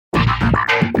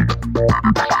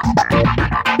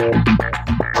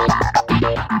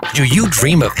Do you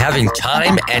dream of having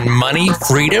time and money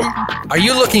freedom? Are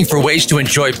you looking for ways to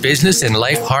enjoy business and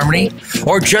life harmony,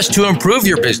 or just to improve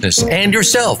your business and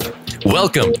yourself?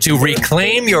 Welcome to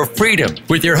Reclaim Your Freedom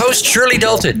with your host, Shirley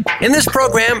Dalton. In this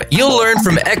program, you'll learn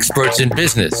from experts in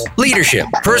business, leadership,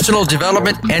 personal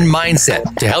development, and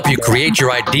mindset to help you create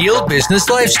your ideal business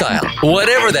lifestyle,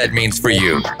 whatever that means for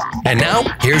you. And now,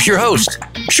 here's your host,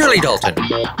 Shirley Dalton.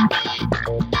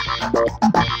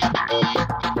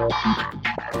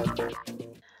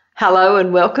 Hello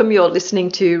and welcome. You're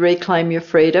listening to Reclaim Your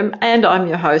Freedom, and I'm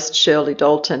your host, Shirley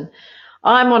Dalton.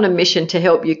 I'm on a mission to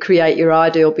help you create your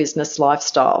ideal business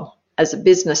lifestyle. As a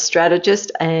business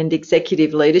strategist and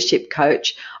executive leadership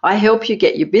coach, I help you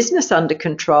get your business under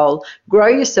control, grow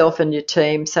yourself and your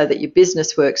team so that your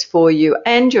business works for you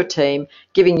and your team,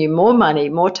 giving you more money,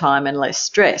 more time and less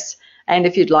stress. And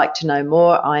if you'd like to know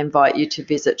more, I invite you to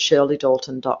visit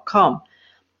shirleydalton.com.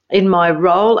 In my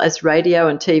role as radio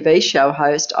and TV show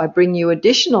host, I bring you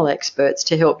additional experts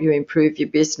to help you improve your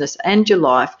business and your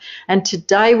life. And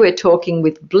today we're talking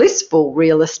with Blissful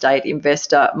Real Estate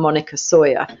Investor, Moneeka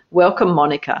Sawyer. Welcome,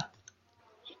 Moneeka.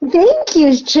 Thank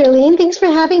you, Shirley, and thanks for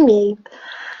having me.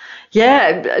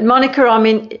 Yeah, Moneeka,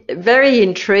 I'm very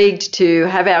intrigued to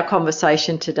have our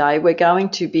conversation today. We're going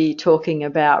to be talking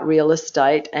about real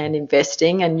estate and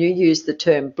investing, and you use the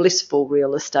term blissful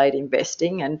real estate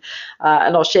investing, and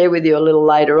I'll share with you a little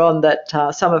later on that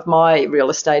some of my real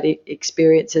estate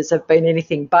experiences have been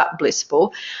anything but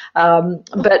blissful, and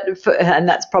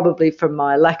that's probably from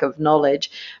my lack of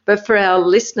knowledge. But for our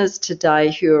listeners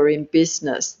today who are in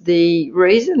business, the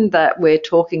reason that we're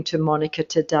talking to Moneeka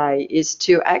today is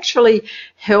to actually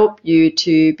help you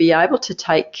to be able to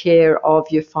take care of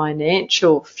your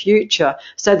financial future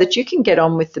so that you can get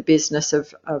on with the business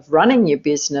of running your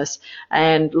business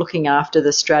and looking after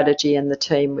the strategy and the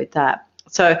team with that.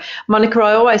 So, Moneeka,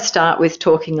 I always start with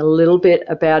talking a little bit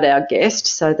about our guest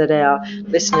so that our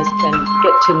listeners can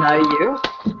get to know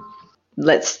you.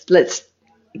 Let's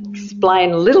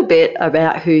explain a little bit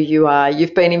about who you are.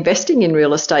 You've been investing in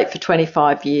real estate for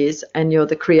 25 years and you're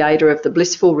the creator of the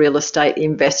Blissful Real Estate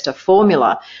Investor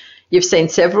formula. You've seen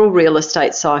several real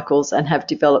estate cycles and have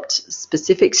developed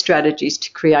specific strategies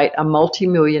to create a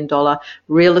multi-million-dollar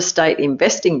real estate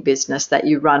investing business that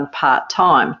you run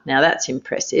part-time. Now that's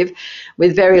impressive,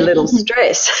 with very little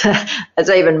stress. That's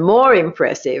even more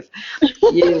impressive.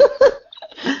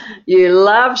 You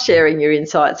love sharing your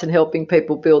insights and helping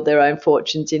people build their own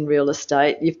fortunes in real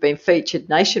estate. You've been featured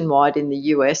nationwide in the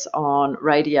US on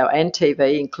radio and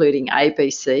TV, including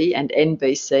ABC and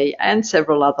NBC and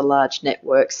several other large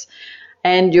networks.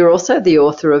 And you're also the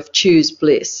author of Choose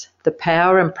Bliss, The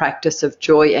Power and Practice of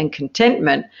Joy and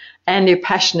Contentment, and you're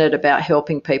passionate about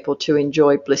helping people to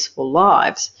enjoy blissful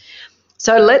lives.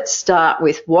 So let's start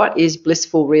with, what is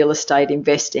blissful real estate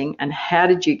investing and how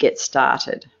did you get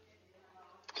started?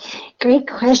 Great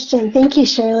question. Thank you,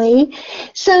 Shirley.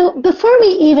 So before we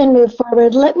even move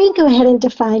forward, let me go ahead and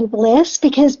define bliss,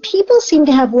 because people seem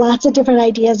to have lots of different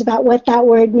ideas about what that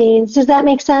word means. Does that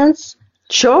make sense?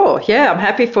 Sure. Yeah, I'm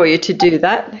happy for you to do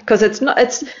that, because it's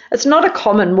not a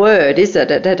common word, is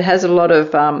it? It has a lot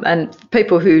of and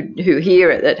people who hear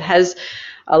it, it has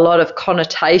a lot of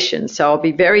connotations. So I'll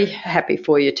be very happy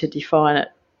for you to define it.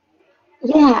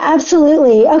 Yeah,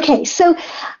 absolutely. Okay, so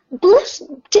bliss,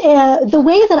 the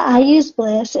way that I use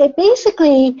bliss, it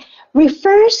basically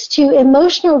refers to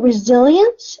emotional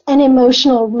resilience and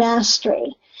emotional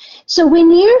mastery. So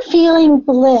when you're feeling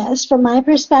bliss, from my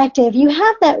perspective, you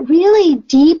have that really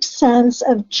deep sense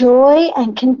of joy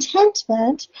and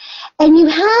contentment, and you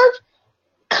have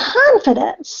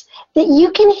confidence that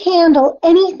you can handle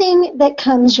anything that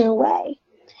comes your way.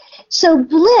 So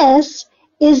bliss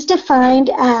is defined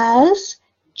as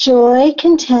joy,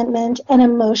 contentment, and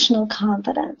emotional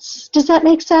confidence. Does that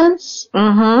make sense?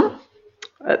 Mm-hmm.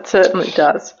 It certainly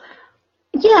does.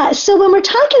 Yeah, so when we're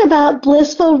talking about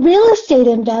blissful real estate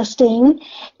investing,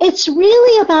 it's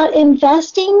really about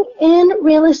investing in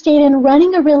real estate and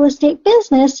running a real estate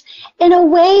business in a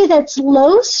way that's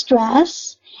low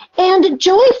stress and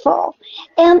joyful.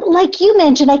 And like you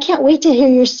mentioned, I can't wait to hear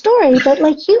your story, but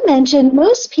like you mentioned,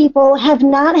 most people have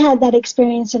not had that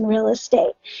experience in real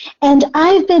estate. And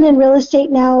I've been in real estate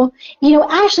now,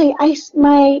 actually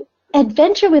my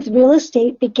adventure with real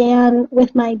estate began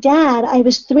with my dad. I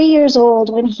was 3 years old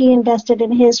when he invested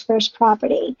in his first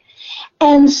property.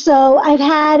 And so I've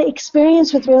had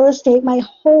experience with real estate my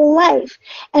whole life.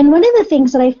 And one of the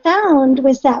things that I found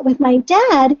was that with my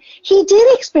dad, he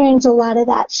did experience a lot of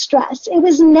that stress. It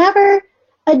was never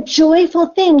a joyful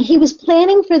thing. He was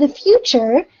planning for the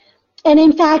future, And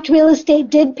in fact, real estate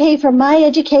did pay for my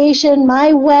education,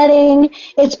 my wedding.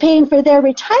 It's paying for their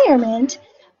retirement.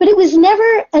 But it was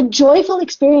never a joyful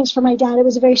experience for my dad. It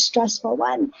was a very stressful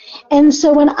one. And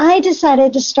so when I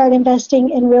decided to start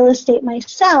investing in real estate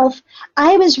myself,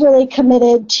 I was really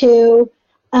committed to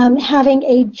having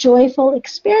a joyful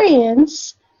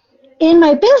experience in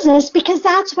my business, because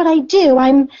that's what I do.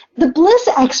 I'm the bliss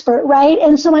expert, right?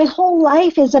 And so my whole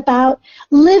life is about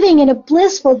living in a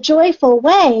blissful, joyful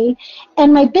way,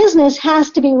 and my business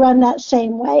has to be run that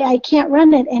same way. I can't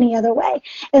run it any other way.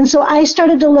 And so I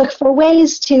started to look for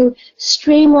ways to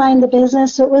streamline the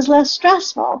business so it was less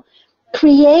stressful,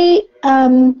 create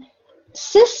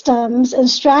systems and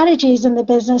strategies in the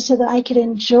business so that I could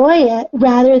enjoy it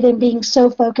rather than being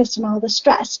so focused on all the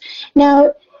stress.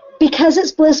 Now, because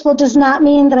it's blissful does not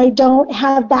mean that I don't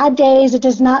have bad days. It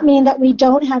does not mean that we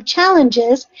don't have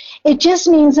challenges. It just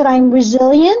means that I'm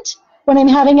resilient when I'm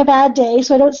having a bad day,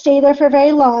 so I don't stay there for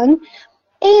very long.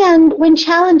 And when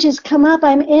challenges come up,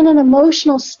 I'm in an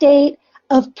emotional state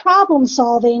of problem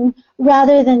solving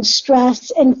rather than stress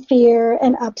and fear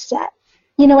and upset.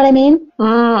 You know what I mean?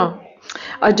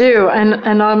 I do,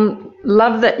 and I'm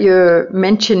love that you're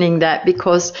mentioning that,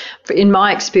 because in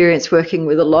my experience working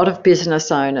with a lot of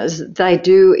business owners, they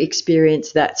do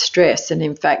experience that stress, and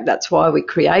in fact that's why we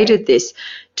created this,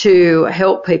 to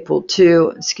help people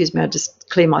to, excuse me, I just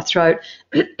clear my throat,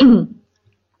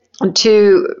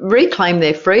 to reclaim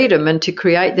their freedom and to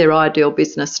create their ideal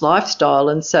business lifestyle.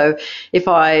 And so if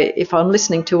I'm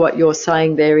listening to what you're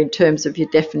saying there in terms of your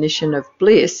definition of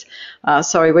bliss,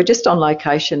 sorry, we're just on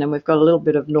location and we've got a little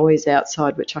bit of noise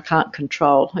outside which I can't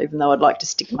control, even though I'd like to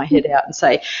stick my head out and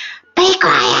say, be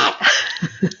quiet.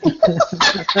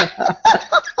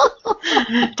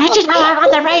 Don't you know I'm on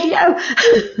the radio?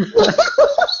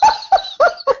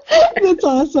 That's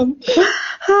awesome.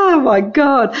 Oh, my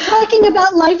God. Talking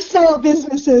about lifestyle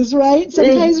businesses, right?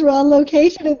 Sometimes we're on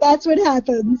location and that's what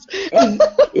happens.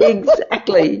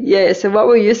 Exactly. Yeah. So what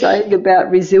were you saying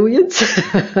about resilience?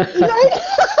 Right?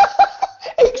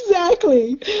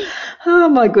 Exactly. Oh,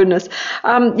 my goodness.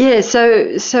 Yeah,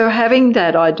 so having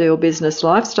that ideal business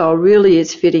lifestyle really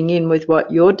is fitting in with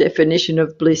what your definition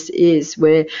of bliss is,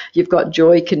 where you've got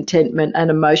joy, contentment,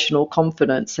 and emotional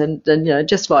confidence. And you know,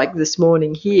 just like this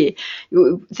morning here,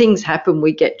 things happen,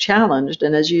 we get challenged.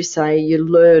 And as you say, you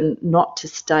learn not to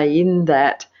stay in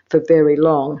that for very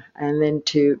long and then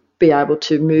to be able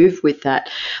to move with that.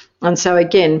 And so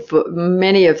again, for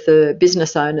many of the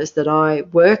business owners that I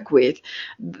work with,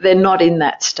 they're not in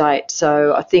that state.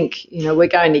 So I think, you know, we're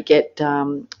going to get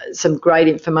some great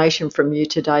information from you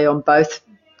today on both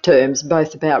terms,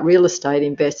 both about real estate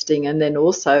investing and then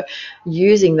also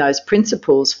using those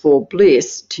principles for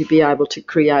bliss to be able to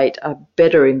create a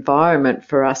better environment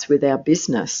for us with our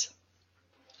business.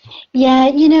 Yeah,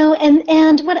 you know,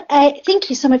 and what I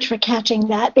thank you so much for catching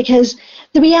that, because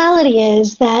the reality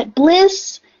is that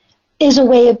bliss is a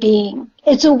way of being.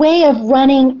 It's a way of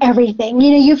running everything.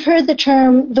 You know, you've heard the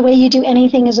term, the way you do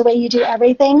anything is the way you do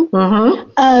everything.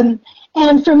 Mm-hmm.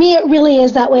 And for me, it really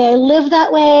is that way. I live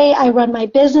that way. I run my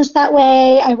business that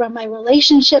way. I run my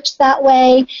relationships that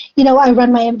way. You know, I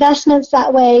run my investments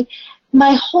that way.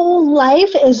 My whole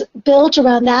life is built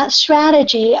around that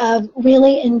strategy of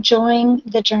really enjoying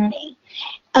the journey.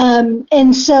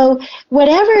 And so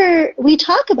whatever we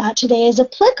talk about today is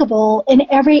applicable in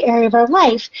every area of our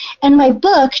life. And my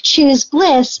book, Choose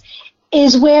Bliss,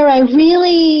 is where I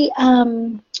really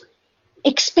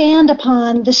expand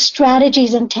upon the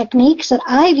strategies and techniques that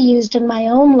I've used in my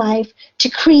own life to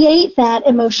create that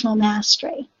emotional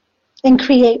mastery and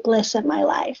create bliss in my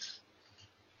life.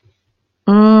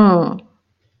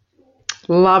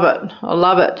 Love it. I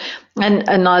love it.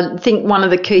 And I think one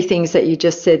of the key things that you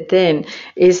just said then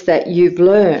is that you've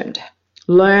learned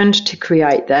to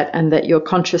create that and that you're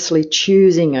consciously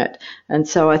choosing it. And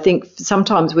so I think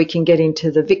sometimes we can get into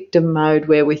the victim mode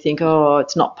where we think, oh,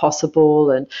 it's not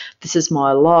possible and this is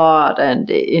my lot and,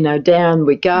 you know, down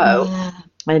we go. Yeah.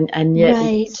 And yet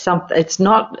right. It's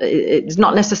not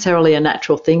necessarily a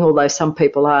natural thing, although some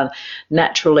people are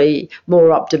naturally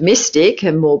more optimistic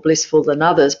and more blissful than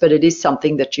others, but it is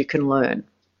something that you can learn.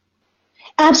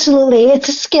 Absolutely. It's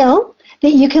a skill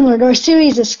that you can learn, or a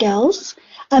series of skills.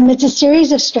 It's a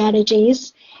series of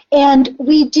strategies, and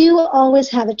we do always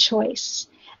have a choice.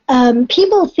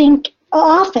 People think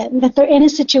often that they're in a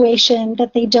situation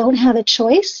that they don't have a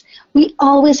choice. We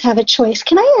always have a choice.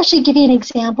 Can I actually give you an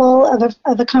example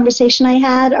of a conversation I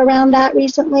had around that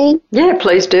recently? Yeah,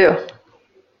 please do.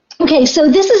 Okay, so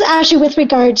this is actually with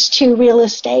regards to real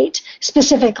estate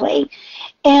specifically.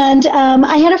 And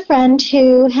I had a friend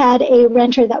who had a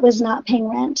renter that was not paying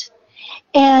rent.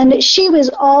 And she was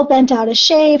all bent out of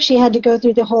shape. She had to go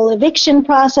through the whole eviction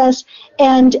process.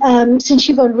 And since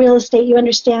you've owned real estate, you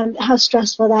understand how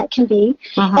stressful that can be.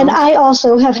 And I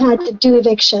also have had to do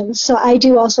evictions, so I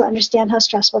do also understand how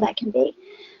stressful that can be.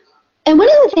 And one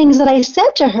of the things that I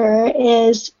said to her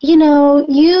is, you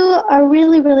are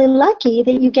really, really lucky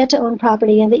that you get to own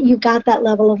property and that you got that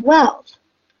level of wealth.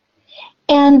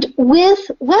 And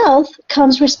with wealth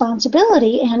comes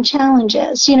responsibility and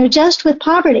challenges, just with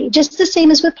poverty, just the same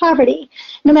as with poverty.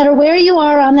 No matter where you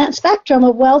are on that spectrum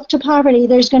of wealth to poverty,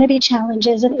 there's going to be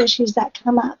challenges and issues that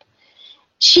come up.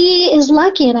 She is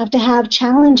lucky enough to have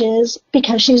challenges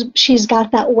because she's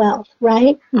got that wealth,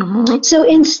 right? So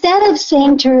instead of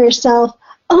saying to herself,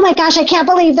 oh my gosh, I can't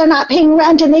believe they're not paying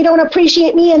rent and they don't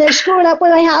appreciate me and they're screwing up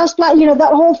with my house, that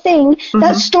whole thing,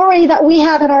 that story that we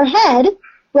have in our head,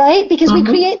 right? Because we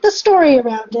create the story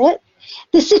around it.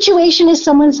 The situation is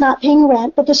someone's not paying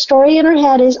rent, but the story in her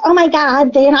head is, oh my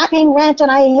God, they're not paying rent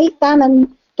and I hate them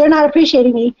and they're not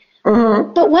appreciating me.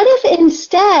 But what if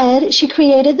instead she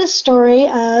created the story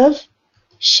of,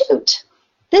 shoot,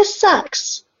 this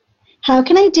sucks. How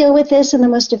can I deal with this in the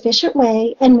most efficient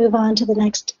way and move on to the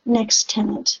next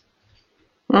tenant?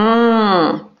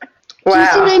 Wow. Do you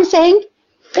see what I'm saying?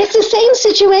 It's the same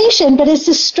situation, but it's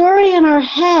the story in our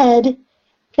head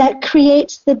that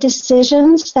creates the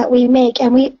decisions that we make.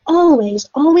 And we always,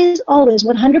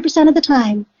 100% of the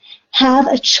time, have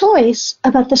a choice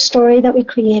about the story that we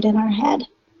create in our head.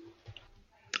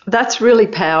 That's really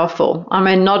powerful. I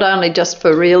mean, not only just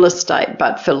for real estate,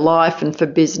 but for life and for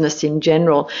business in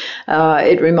general.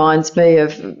 It reminds me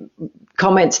of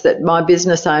comments that my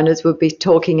business owners would be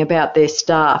talking about their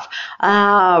staff.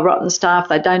 Rotten staff,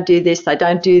 they don't do this, they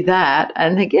don't do that.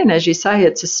 And again, as you say,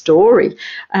 it's a story.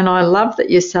 And I love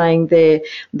that you're saying there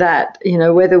that,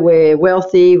 whether we're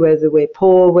wealthy, whether we're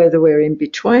poor, whether we're in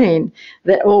between,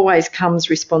 there always comes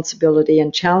responsibility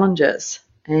and challenges.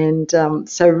 And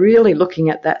so really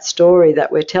looking at that story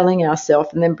that we're telling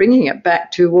ourselves and then bringing it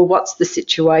back to, well, what's the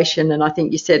situation? And I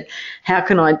think you said, how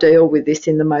can I deal with this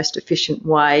in the most efficient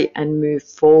way and move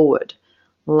forward?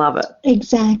 Love it.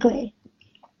 Exactly.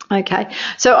 Okay,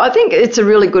 so I think it's a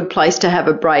really good place to have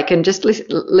a break. And just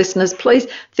listeners, please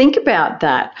think about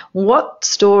that. What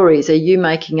stories are you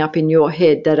making up in your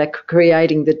head that are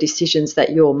creating the decisions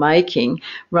that you're making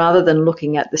rather than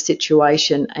looking at the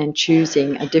situation and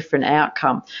choosing a different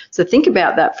outcome? So think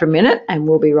about that for a minute and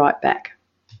we'll be right back.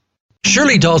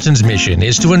 Shirley Dalton's mission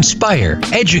is to inspire,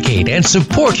 educate, and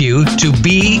support you to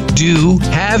be, do,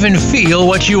 have, and feel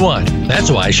what you want. That's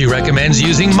why she recommends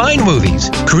using Mind Movies.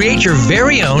 Create your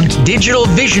very own digital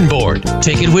vision board.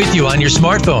 Take it with you on your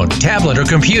smartphone, tablet, or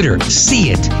computer. See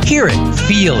it, hear it,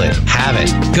 feel it, have it.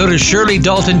 Go to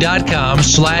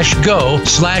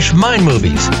ShirleyDalton.com/go/Mind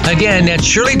Movies. Again, that's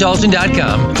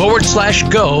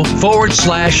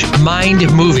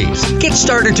ShirleyDalton.com/go/Mind Movies. Get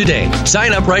started today.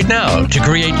 Sign up right now to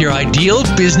create your ideal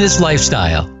business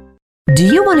lifestyle. Do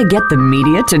you want to get the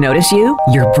media to notice you,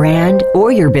 your brand,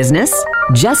 or your business?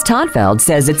 Jess Todfeld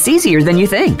says it's easier than you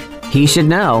think. He should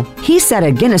know. He set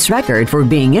a Guinness record for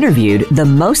being interviewed the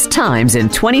most times in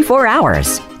 24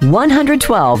 hours.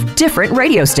 112 different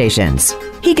radio stations.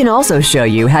 He can also show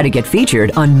you how to get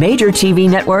featured on major TV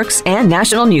networks and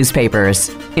national newspapers.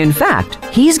 In fact,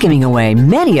 he's giving away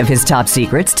many of his top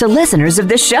secrets to listeners of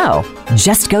this show.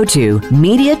 Just go to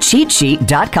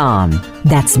MediaCheatSheet.com.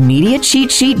 That's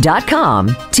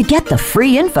MediaCheatSheet.com to get the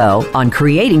free info on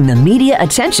creating the media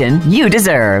attention you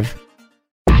deserve.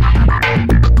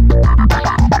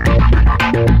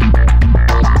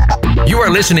 You are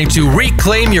listening to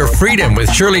Reclaim Your Freedom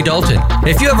with Shirley Dalton.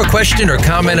 If you have a question or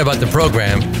comment about the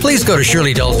program, please go to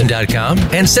ShirleyDalton.com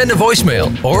and send a voicemail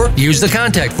or use the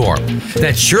contact form.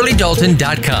 That's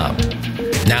ShirleyDalton.com.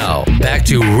 Now, back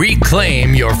to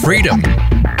Reclaim Your Freedom.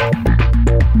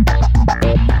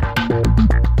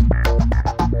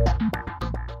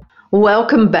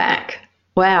 Welcome back.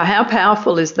 Wow, how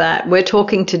powerful is that? We're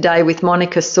talking today with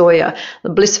Moneeka Sawyer, the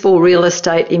Blissful Real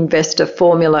Estate Investor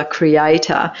Formula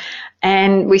creator.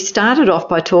 And we started off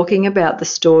by talking about the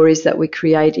stories that we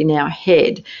create in our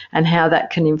head and how that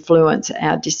can influence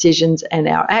our decisions and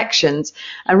our actions,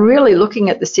 and really looking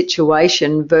at the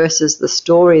situation versus the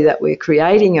story that we're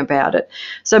creating about it.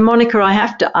 So, Moneeka, I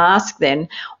have to ask then,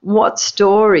 what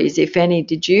stories, if any,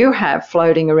 did you have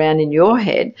floating around in your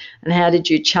head, and how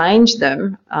did you change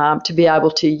them to be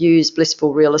able to use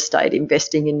blissful real estate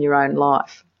investing in your own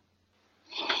life?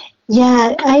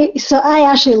 Yeah, I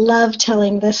actually love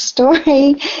telling this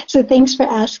story, so thanks for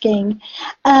asking.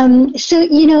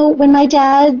 When my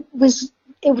dad was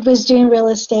was doing real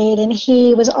estate, and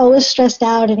he was always stressed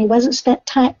out, and he wasn't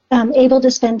able to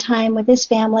spend time with his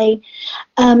family.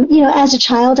 As a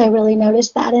child, I really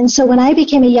noticed that. And so when I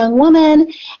became a young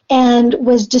woman and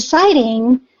was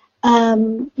deciding,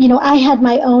 I had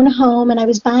my own home and I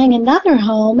was buying another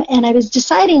home, and I was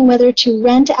deciding whether to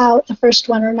rent out the first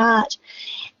one or not.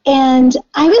 And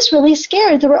I was really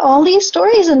scared. There were all these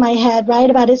stories in my head, right,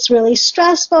 about it's really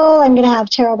stressful, I'm going to have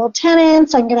terrible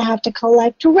tenants, I'm going to have to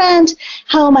collect rent,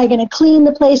 how am I going to clean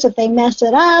the place if they mess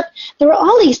it up? There were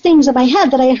all these things in my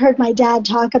head that I had heard my dad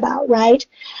talk about, right?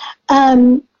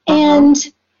 And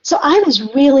so I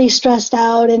was really stressed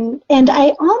out, and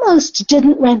I almost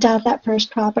didn't rent out that first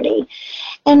property.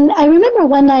 And I remember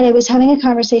one night I was having a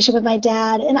conversation with my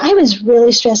dad, and I was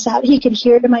really stressed out. He could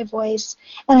hear it in my voice,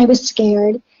 and I was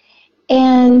scared.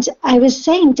 And I was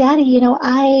saying, Daddy,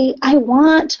 I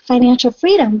want financial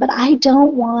freedom, but I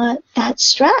don't want that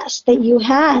stress that you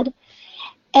had.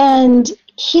 And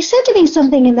he said to me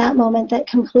something in that moment that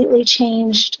completely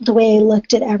changed the way I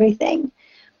looked at everything.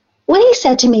 What he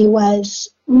said to me was,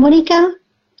 Moneeka,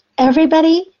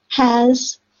 everybody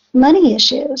has money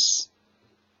issues.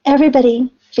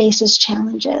 Everybody faces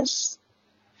challenges.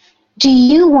 Do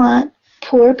you want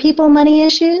poor people money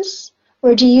issues,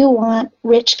 or do you want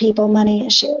rich people money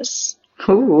issues?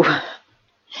 Ooh.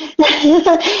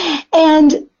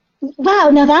 And wow,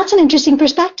 now that's an interesting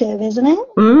perspective, isn't it?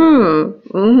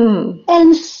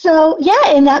 And so,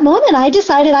 in that moment, I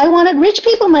decided I wanted rich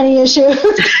people money issues.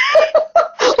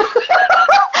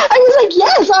 I was like,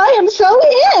 yes, I am so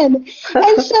in.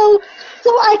 And so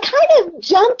I kind of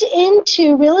jumped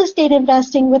into real estate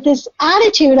investing with this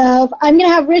attitude of I'm going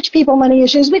to have rich people money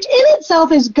issues, which in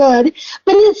itself is good,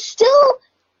 but it's still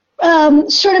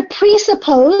sort of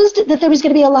presupposed that there was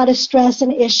going to be a lot of stress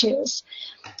and issues.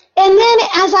 And then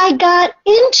as I got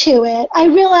into it, I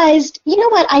realized, you know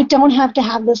what, I don't have to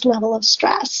have this level of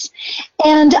stress.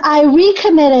 And I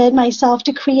recommitted myself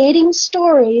to creating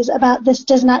stories about this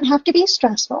does not have to be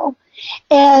stressful,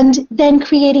 and then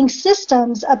creating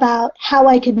systems about how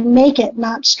I could make it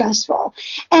not stressful.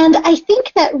 And I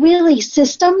think that really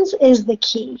systems is the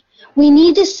key. We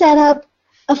need to set up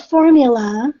a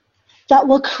formula that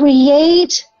will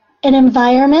create an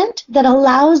environment that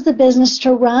allows the business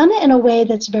to run in a way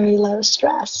that's very low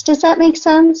stress. Does that make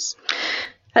sense?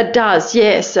 It does,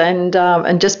 yes. And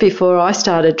just before I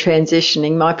started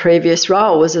transitioning, my previous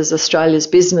role was as Australia's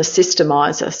business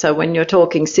systemizer. So when you're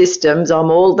talking systems,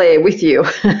 I'm all there with you.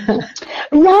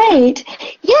 Right.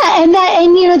 Yeah, and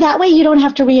that way you don't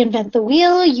have to reinvent the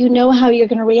wheel. You know how you're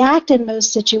going to react in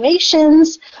most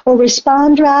situations, or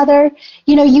respond rather.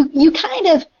 You kind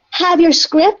of have your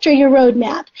script or your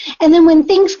roadmap. And then when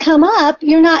things come up,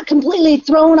 you're not completely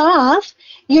thrown off.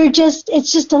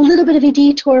 It's just a little bit of a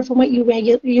detour from what you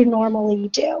normally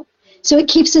do. So it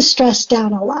keeps the stress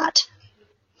down a lot.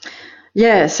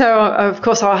 Yeah, so of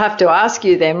course I'll have to ask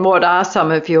you then, what are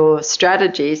some of your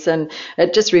strategies? And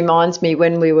it just reminds me,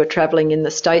 when we were traveling in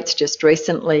the States just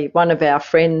recently, one of our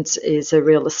friends is a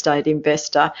real estate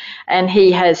investor, and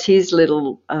he has his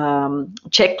little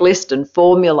checklist and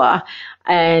formula,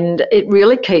 and it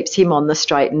really keeps him on the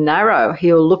straight and narrow.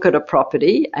 He'll look at a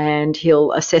property and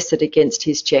he'll assess it against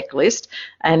his checklist,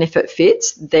 and if it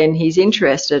fits, then he's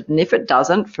interested. And if it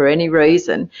doesn't, for any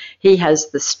reason, he has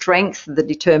the strength, the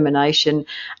determination,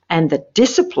 and the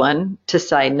discipline to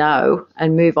say no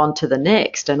and move on to the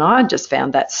next. And I just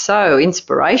found that so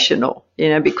inspirational,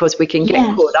 because we can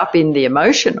get caught up in the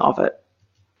emotion of it.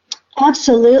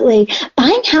 Absolutely.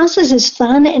 Buying houses is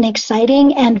fun and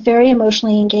exciting and very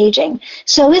emotionally engaging.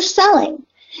 So is selling.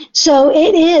 So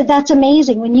that's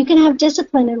amazing. When you can have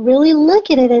discipline and really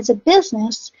look at it as a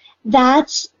business,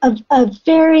 that's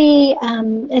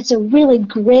it's a really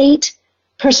great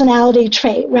personality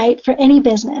trait, right, for any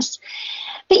business.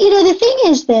 But, the thing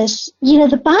is this,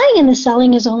 the buying and the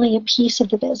selling is only a piece of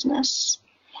the business.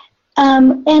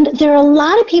 And there are a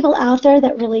lot of people out there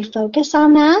that really focus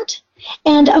on that.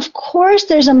 And of course,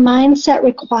 there's a mindset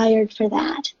required for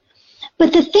that.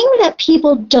 But the thing that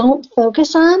people don't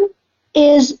focus on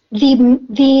is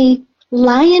the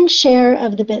lion's share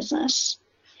of the business.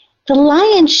 The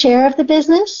lion's share of the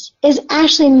business is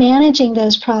actually managing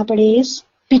those properties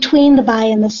between the buy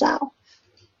and the sell.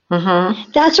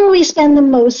 That's where we spend the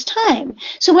most time.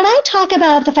 So when I talk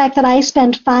about the fact that I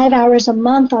spend 5 hours a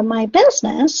month on my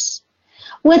business,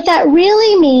 what that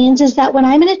really means is that when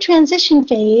I'm in a transition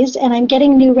phase and I'm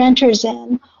getting new renters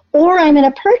in, or I'm in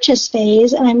a purchase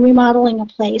phase and I'm remodeling a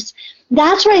place,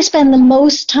 that's where I spend the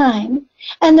most time.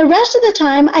 And the rest of the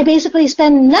time, I basically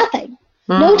spend nothing,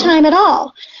 no time at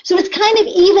all. So it's kind of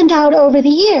evened out over the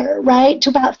year, right, to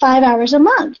about 5 hours a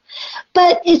month.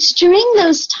 But it's during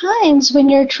those times when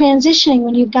you're transitioning,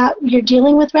 when you're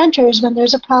dealing with renters, when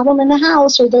there's a problem in the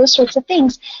house or those sorts of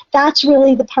things, that's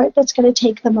really the part that's going to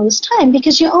take the most time,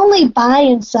 because you only buy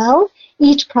and sell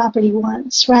each property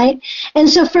once, right? And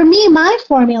so for me, my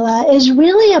formula is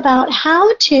really about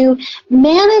how to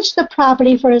manage the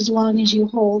property for as long as you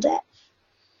hold it.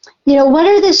 You know, what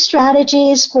are the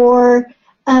strategies for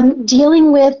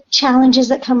dealing with challenges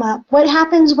that come up? What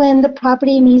happens when the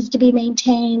property needs to be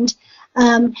maintained?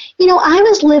 You know, I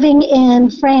was living in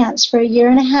France for a year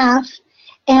and a half,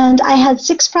 and I had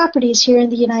 6 properties here in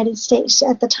the United States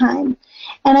at the time.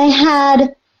 And I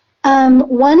had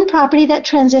one property that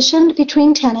transitioned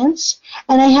between tenants,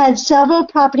 and I had several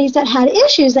properties that had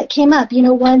issues that came up. You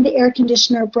know, one, the air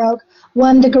conditioner broke,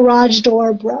 one, the garage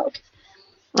door broke.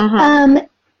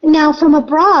 Now, from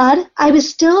abroad, I was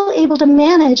still able to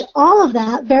manage all of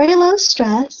that, very low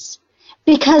stress,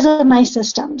 because of my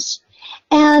systems.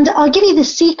 And I'll give you the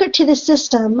secret to the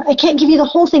system. I can't give you the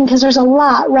whole thing because there's a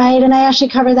lot, right? And I actually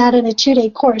cover that in a 2-day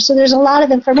course, so there's a lot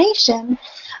of information.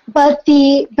 But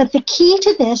the key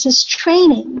to this is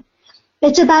training.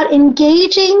 It's about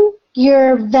engaging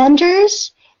your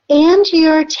vendors and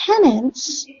your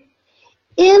tenants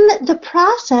in the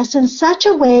process in such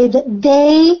a way that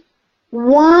they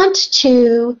want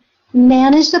to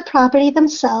manage the property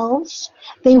themselves,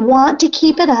 they want to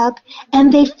keep it up,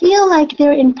 and they feel like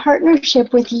they're in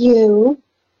partnership with you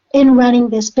in running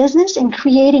this business and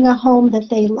creating a home that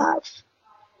they love.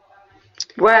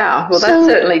 Wow, well, that's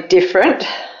certainly different.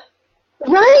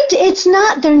 Right?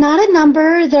 They're not a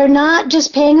number, they're not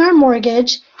just paying our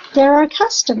mortgage, they're our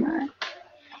customer.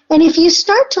 And if you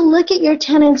start to look at your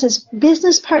tenants as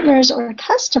business partners or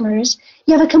customers,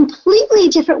 you have a completely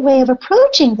different way of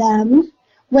approaching them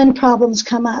when problems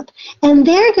come up. And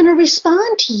they're going to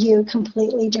respond to you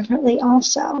completely differently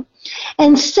also.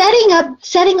 And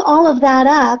setting all of that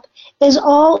up is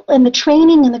all in the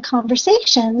training and the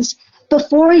conversations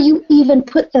before you even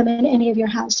put them in any of your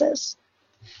houses.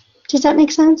 Does that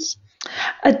make sense?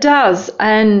 It does.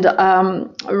 And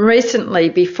recently,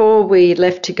 before we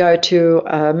left to go to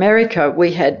America,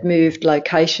 we had moved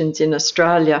locations in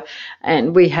Australia,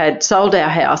 and we had sold our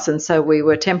house, and so we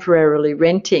were temporarily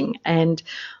renting. And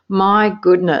my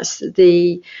goodness,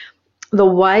 the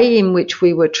way in which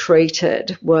we were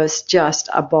treated was just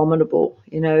abominable.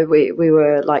 You know, we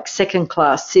were like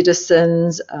second-class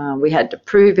citizens. We had to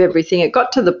prove everything. It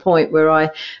got to the point where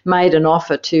I made an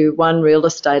offer to one real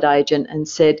estate agent and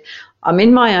said, I'm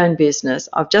in my own business.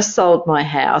 I've just sold my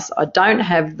house. I don't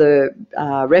have the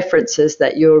references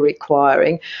that you're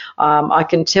requiring. I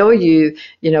can tell you,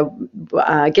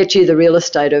 get you the real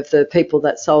estate of the people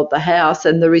that sold the house.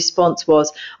 And the response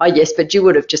was, oh, yes, but you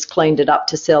would have just cleaned it up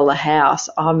to sell the house.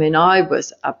 I mean, I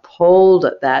was appalled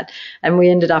at that. And we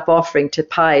ended up offering to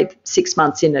pay 6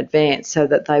 months in advance so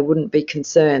that they wouldn't be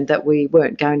concerned that we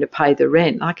weren't going to pay the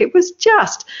rent. Like, it was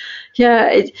just...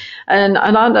 Yeah, and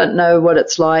I don't know what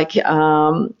it's like,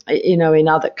 in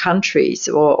other countries,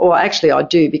 or actually I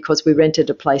do, because we rented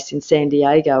a place in San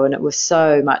Diego and it was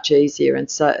so much easier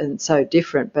and so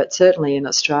different. But certainly in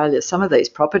Australia, some of these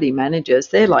property managers,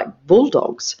 they're like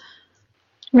bulldogs.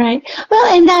 Right.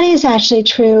 Well, and that is actually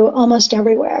true almost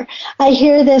everywhere. I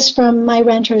hear this from my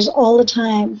renters all the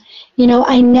time. You know,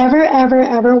 I never, ever,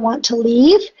 ever want to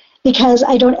leave, because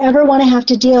I don't ever want to have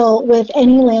to deal with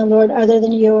any landlord other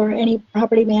than you or any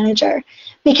property manager.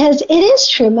 Because it is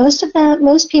true, most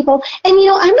people, and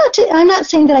I'm not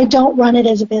saying that I don't run it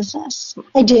as a business.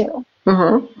 I do.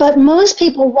 Mm-hmm. But most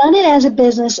people run it as a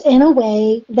business in a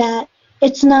way that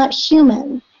it's not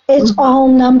human. It's all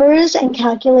numbers and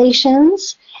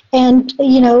calculations, and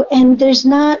there's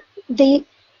not a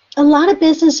lot of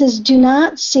businesses do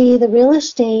not see the real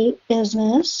estate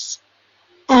business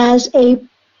as a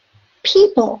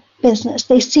people business.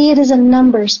 They see it as a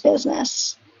numbers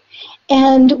business.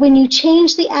 And when you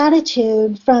change the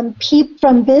attitude from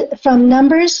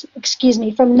numbers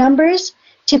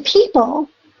to people,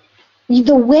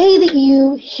 the way that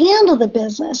you handle the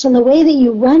business and the way that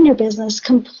you run your business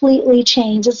completely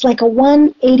change. It's like a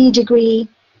 180-degree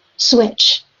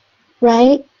switch,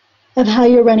 right, of how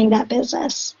you're running that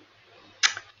business.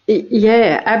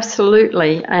 Yeah,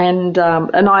 absolutely. And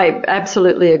I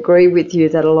absolutely agree with you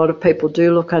that a lot of people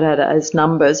do look at it as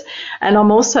numbers. And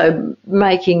I'm also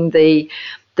making the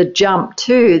jump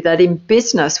too that in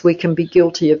business we can be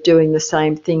guilty of doing the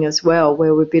same thing as well,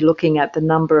 where we'd be looking at the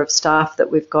number of staff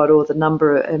that we've got or the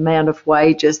amount of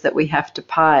wages that we have to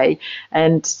pay,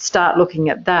 and start looking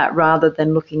at that rather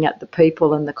than looking at the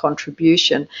people and the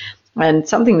contribution. And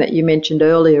something that you mentioned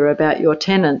earlier about your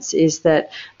tenants is that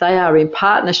they are in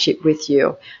partnership with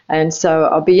you. And so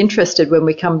I'll be interested when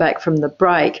we come back from the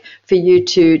break for you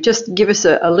to just give us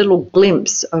a little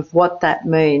glimpse of what that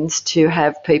means to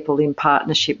have people in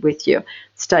partnership with you.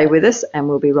 Stay with us and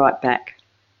we'll be right back.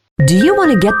 Do you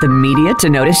want to get the media to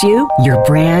notice you, your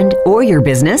brand, or your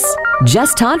business?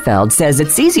 Jess Todfeld says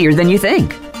it's easier than you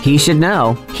think. He should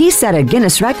know. He set a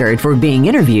Guinness record for being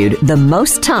interviewed the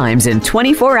most times in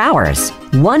 24 hours.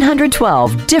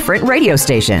 112 different radio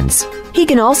stations. He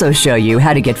can also show you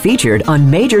how to get featured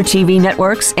on major TV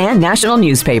networks and national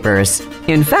newspapers.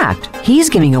 In fact,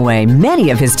 he's giving away many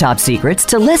of his top secrets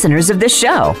to listeners of this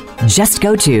show. Just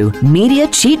go to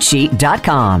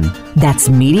MediaCheatSheet.com. That's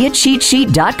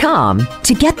MediaCheatSheet.com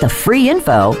to get the free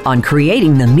info on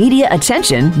creating the media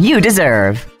attention you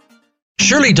deserve.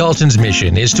 Shirley Dalton's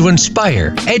mission is to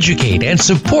inspire, educate, and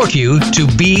support you to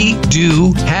be,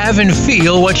 do, have, and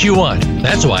feel what you want.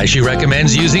 That's why she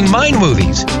recommends using Mind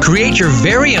Movies. Create your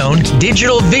very own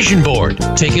digital vision board.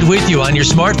 Take it with you on your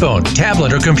smartphone,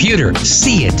 tablet, or computer.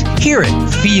 See it, hear it,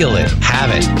 feel it,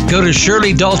 have it. Go to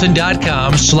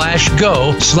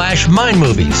ShirleyDalton.com/go/Mind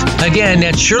Movies. Again,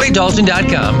 that's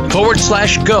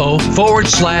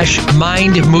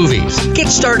ShirleyDalton.com/go/Mind Movies. Get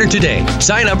started today.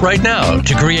 Sign up right now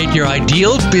to create your ideal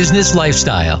business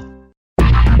lifestyle.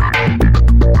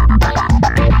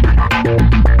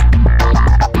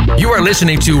 You are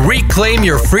listening to Reclaim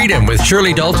Your Freedom with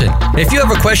Shirley Dalton. If you have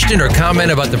a question or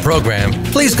comment about the program,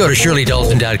 please go to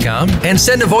ShirleyDalton.com and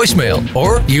send a voicemail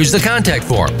or use the contact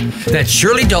form. That's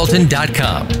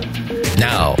ShirleyDalton.com.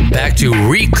 Now, back to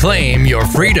Reclaim Your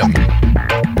Freedom.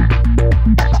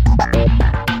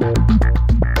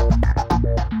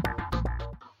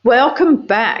 Welcome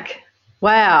back.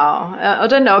 Wow. I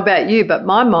don't know about you, but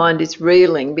my mind is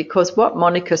reeling because what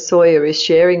Moneeka Sawyer is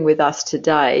sharing with us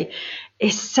today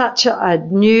is such a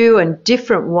new and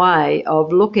different way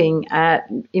of looking at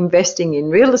investing in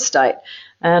real estate.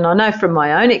 And I know from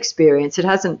my own experience, it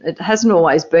hasn't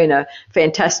always been a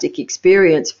fantastic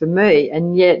experience for me.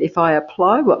 And yet, if I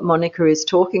apply what Moneeka is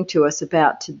talking to us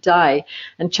about today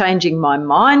and changing my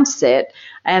mindset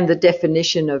and the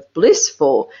definition of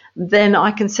blissful, then I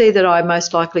can see that I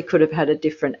most likely could have had a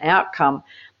different outcome.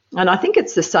 And I think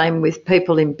it's the same with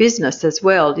people in business as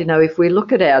well. You know, if we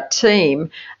look at our team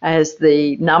as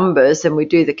the numbers and we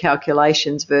do the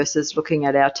calculations versus looking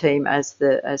at our team as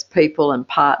people and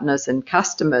partners and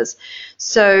customers.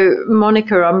 So,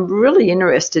 Moneeka, I'm really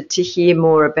interested to hear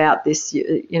more about this.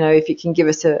 You know, if you can give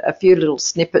us a few little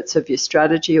snippets of your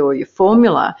strategy or your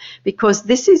formula, because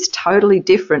this is totally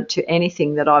different to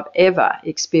anything that I've ever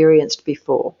experienced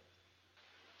before.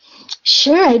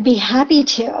 Sure, I'd be happy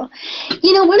to.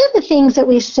 You know, one of the things that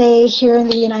we say here in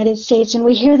the United States, and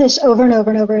we hear this over and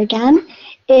over and over again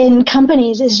in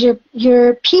companies, is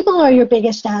your people are your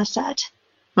biggest asset,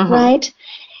 right?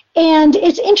 And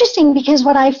it's interesting because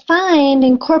what I find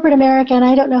in corporate America, and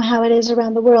I don't know how it is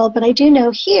around the world, but I do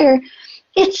know here,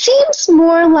 it seems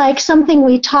more like something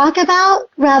we talk about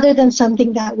rather than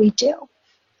something that we do.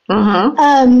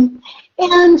 And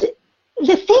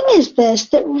the thing is this,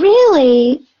 that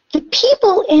really the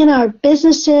people in our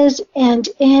businesses and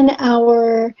in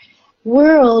our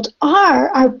world are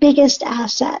our biggest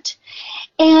asset.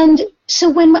 And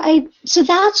so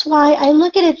that's why I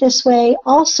look at it this way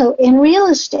also in real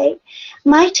estate.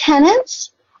 My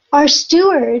tenants are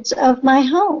stewards of my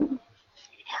home.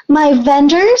 My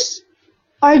vendors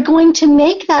are going to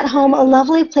make that home a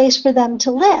lovely place for them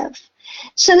to live.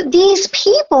 So these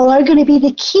people are going to be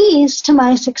the keys to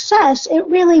my success. It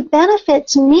really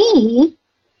benefits me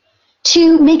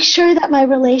to make sure that my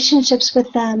relationships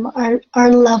with them are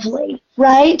lovely,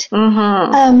 right?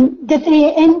 And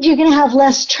you're going to have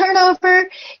less turnover.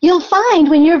 You'll find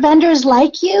when your vendors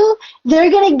like you, they're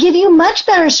going to give you much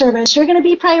better service. You're going to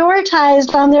be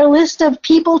prioritized on their list of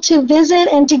people to visit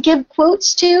and to give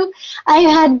quotes to. I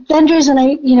had vendors, and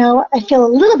I feel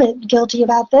a little bit guilty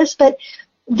about this, but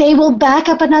they will back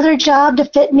up another job to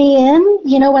fit me in,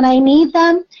 when I need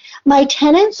them. My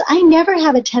tenants, I never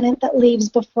have a tenant that leaves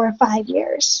before 5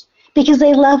 years because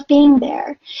they love being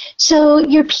there. So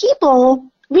your people,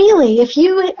 really, if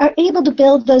you are able to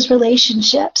build those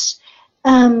relationships,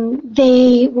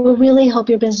 they will really help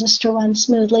your business to run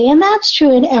smoothly, and that's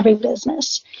true in every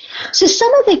business. So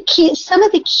some of the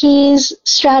keys,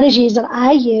 strategies that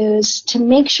I use to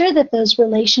make sure that those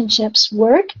relationships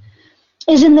work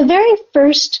is in the very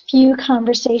first few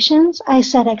conversations, I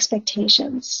set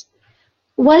expectations.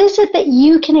 What is it that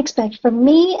you can expect from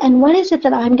me, and what is it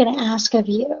that I'm going to ask of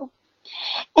you?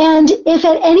 And if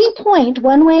at any point,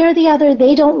 one way or the other,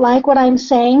 they don't like what I'm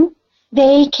saying,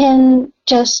 they can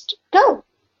just go.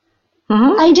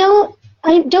 Mm-hmm.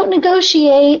 I don't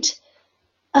negotiate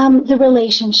the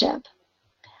relationship.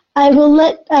 I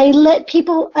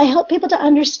help people to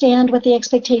understand what the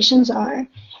expectations are,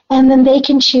 and then they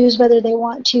can choose whether they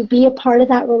want to be a part of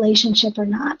that relationship or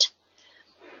not.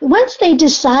 Once they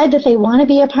decide that they want to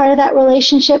be a part of that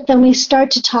relationship, then we start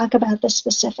to talk about the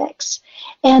specifics.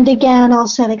 And again, I'll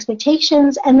set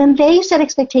expectations, and then they set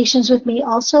expectations with me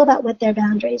also about what their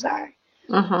boundaries are.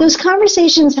 Uh-huh. Those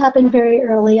conversations happen very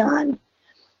early on.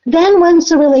 Then once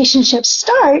the relationship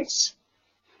starts,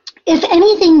 if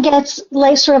anything gets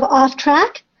like sort of off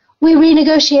track, we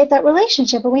renegotiate that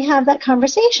relationship and we have that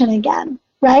conversation again,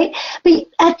 right? But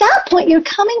at that point, you're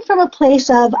coming from a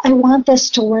place of, I want this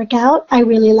to work out, I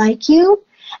really like you,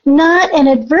 not an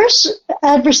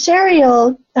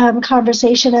adversarial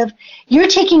conversation of, you're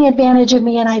taking advantage of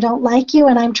me and I don't like you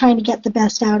and I'm trying to get the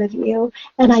best out of you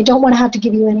and I don't want to have to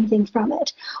give you anything from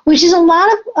it, which is a lot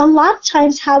of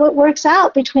times how it works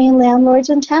out between landlords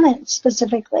and tenants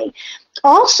specifically.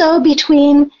 Also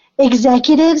between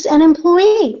executives and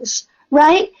employees,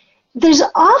 right? There's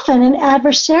often an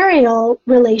adversarial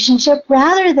relationship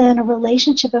rather than a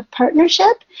relationship of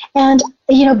partnership and,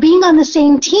 being on the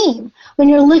same team. When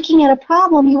you're looking at a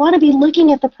problem, you want to be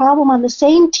looking at the problem on the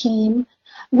same team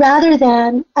rather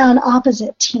than on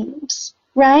opposite teams,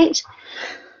 right?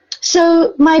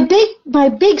 So my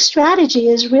big strategy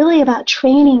is really about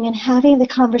training and having the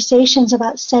conversations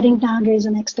about setting boundaries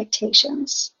and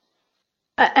expectations.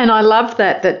 And I love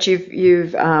that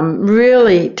you've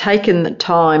really taken the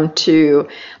time to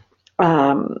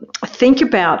think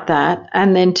about that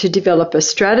and then to develop a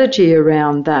strategy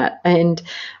around that. And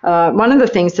one of the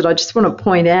things that I just want to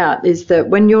point out is that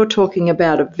when you're talking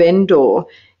about a vendor,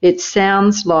 it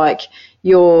sounds like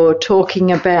you're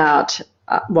talking about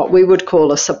what we would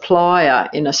call a supplier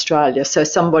in Australia. So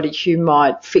somebody who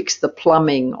might fix the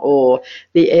plumbing or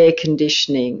the air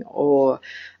conditioning or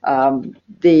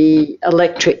the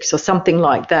electrics or something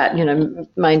like that,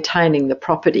 maintaining the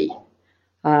property.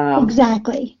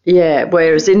 Exactly. Yeah,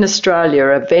 whereas in Australia,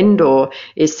 a vendor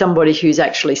is somebody who's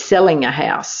actually selling a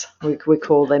house. We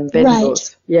call them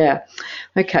vendors. Right. Yeah.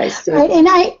 Okay. So. Right, and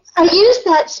I use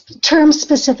that term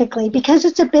specifically because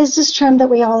it's a business term that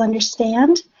we all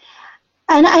understand.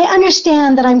 And I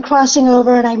understand that I'm crossing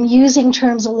over and I'm using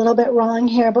terms a little bit wrong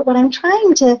here, but what I'm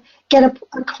trying to get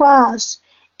across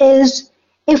is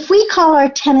if we call our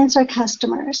tenants our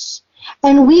customers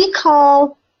and we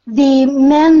call the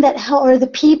men that help or the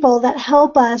people that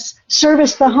help us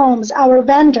service the homes our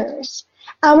vendors,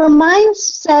 our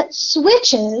mindset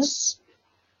switches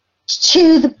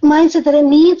to the mindset that it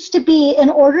needs to be in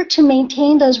order to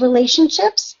maintain those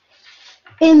relationships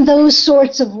in those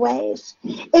sorts of ways.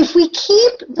 If we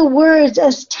keep the words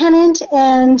as tenant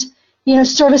and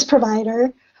service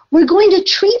provider, we're going to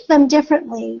treat them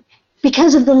differently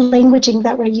because of the languaging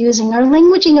that we're using. Our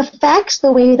languaging affects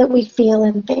the way that we feel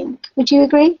and think. Would you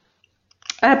agree?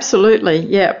 Absolutely.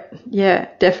 Yeah,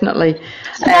 definitely.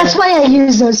 So that's why I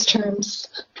use those terms.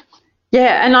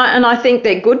 Yeah, and I think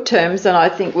they're good terms, and I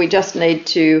think we just need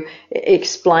to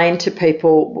explain to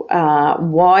people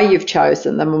why you've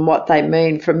chosen them and what they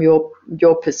mean from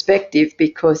your perspective,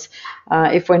 because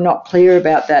if we're not clear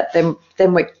about that, then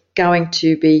we're going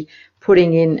to be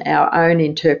putting in our own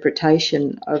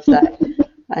interpretation of that.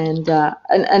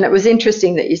 And it was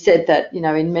interesting that you said that,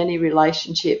 in many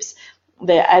relationships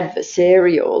they're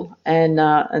adversarial,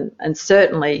 and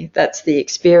certainly that's the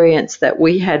experience that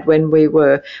we had when we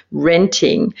were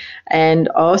renting, and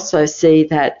also see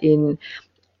that in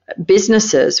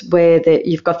businesses where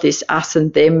you've got this us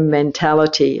and them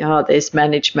mentality. There's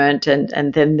management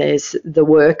and then there's the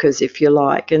workers, if you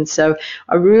like. And so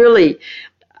I really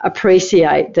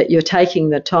appreciate that you're taking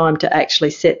the time to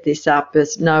actually set this up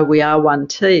as, no, we are one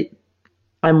team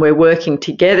and we're working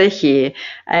together here.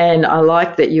 And I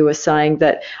like that you were saying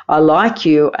that I like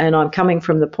you and I'm coming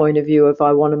from the point of view of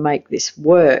I want to make this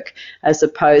work, as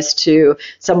opposed to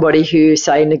somebody who,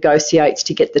 say, negotiates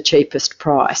to get the cheapest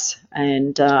price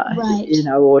and, right.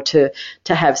 Or to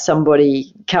have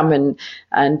somebody come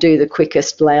and do the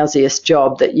quickest, lousiest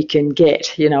job that you can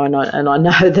get, and I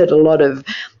know that a lot of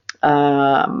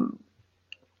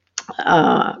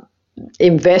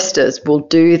investors will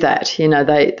do that.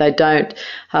 They don't,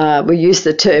 we use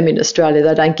the term in Australia,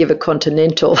 they don't give a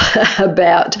continental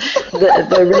about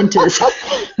the renters.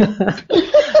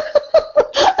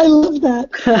 I love that.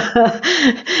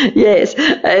 Yes,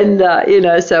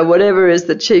 and so whatever is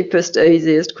the cheapest,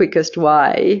 easiest, quickest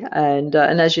way, and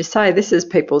as you say, this is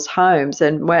people's homes,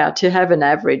 and wow, to have an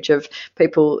average of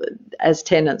people as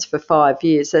tenants for 5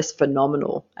 years, that's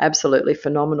phenomenal, absolutely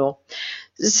phenomenal.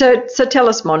 So tell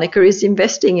us, Moneeka, is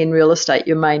investing in real estate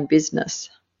your main business?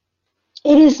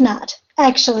 It is not,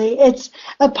 actually. It's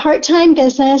a part-time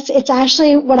business. It's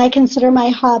actually what I consider my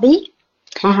hobby.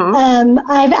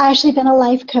 I've actually been a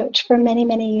life coach for many,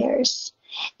 many years.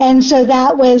 And so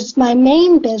that was my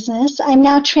main business. I'm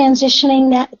now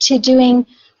transitioning to doing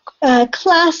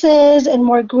classes and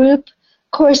more group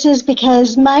courses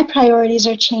because my priorities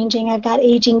are changing. I've got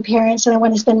aging parents and I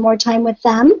want to spend more time with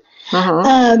them.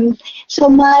 So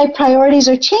my priorities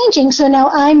are changing. So now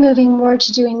I'm moving more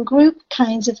to doing group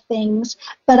kinds of things.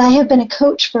 But I have been a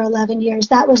coach for 11 years.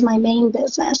 That was my main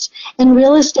business. And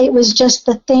real estate was just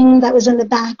the thing that was in the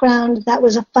background. That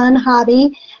was a fun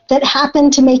hobby that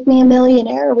happened to make me a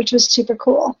millionaire, which was super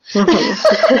cool. Nice.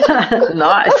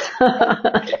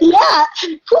 Yeah,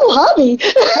 cool hobby.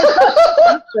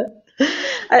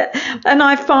 And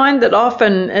I find that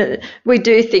often we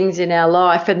do things in our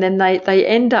life and then they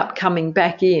end up coming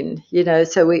back in,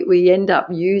 so we end up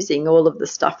using all of the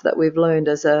stuff that we've learned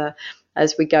as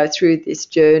we go through this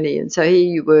journey. And so here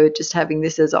you were just having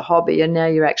this as a hobby and now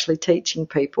you're actually teaching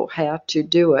people how to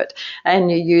do it,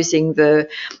 and you're using the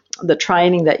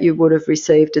training that you would have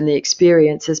received and the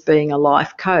experience as being a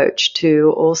life coach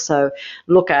to also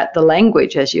look at the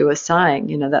language, as you were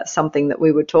saying. That's something that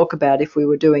we would talk about if we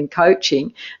were doing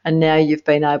coaching, and now you've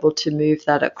been able to move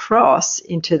that across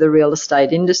into the real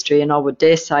estate industry, and I would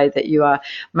dare say that you are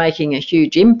making a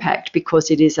huge impact because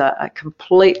it is a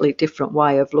completely different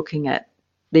way of looking at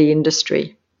the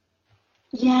industry.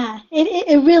 Yeah,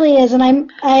 it really is,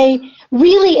 and I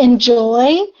really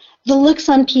enjoy the looks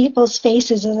on people's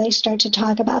faces as they start to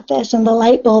talk about this and the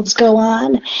light bulbs go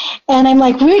on. And I'm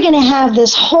like, we're going to have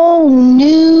this whole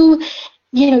new,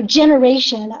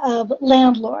 generation of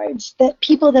landlords, that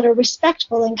people that are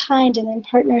respectful and kind and in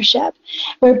partnership,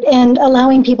 and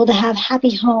allowing people to have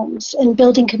happy homes and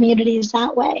building communities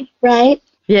that way, right?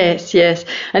 Yes.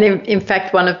 And in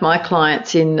fact, one of my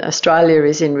clients in Australia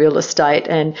is in real estate,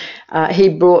 and he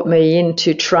brought me in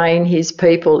to train his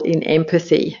people in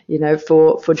empathy,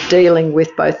 for dealing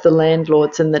with both the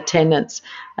landlords and the tenants,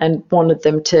 and wanted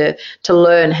them to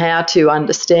learn how to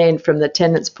understand from the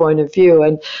tenant's point of view.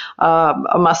 And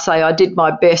I must say I did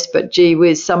my best, but gee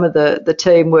whiz, some of the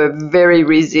team were very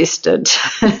resistant.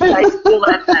 They still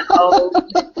had that old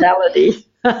mentality.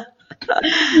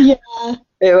 Yeah.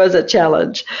 It was a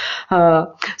challenge.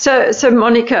 So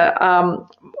Moneeka,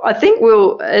 I think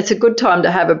it's a good time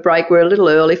to have a break. We're a little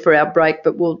early for our break,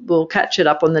 but we'll catch it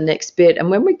up on the next bit.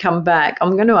 And when we come back,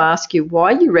 I'm going to ask you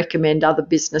why you recommend other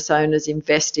business owners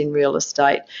invest in real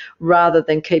estate rather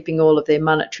than keeping all of their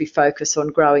monetary focus on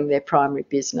growing their primary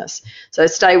business. So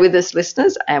stay with us,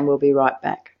 listeners, and we'll be right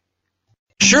back.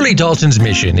 Shirley Dalton's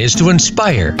mission is to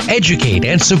inspire, educate,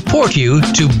 and support you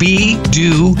to be,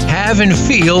 do, have, and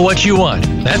feel what you want.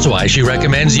 That's why she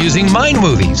recommends using Mind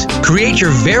Movies. Create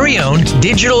your very own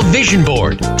digital vision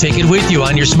board. Take it with you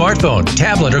on your smartphone,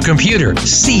 tablet, or computer.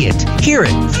 See it, hear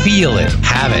it, feel it,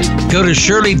 have it. Go to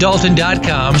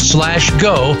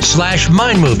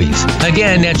shirleydalton.com/go/Mind Movies.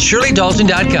 Again, that's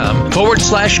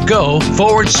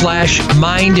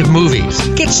shirleydalton.com/go/Mind Movies.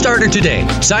 Get started today.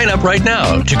 Sign up right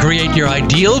now to create your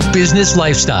ideal business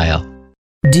lifestyle.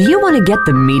 Do you want to get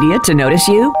the media to notice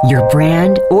you, your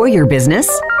brand, or your business?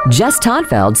 Jess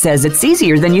Todfeld says it's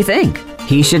easier than you think.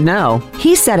 He should know.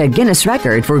 He set a Guinness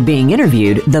record for being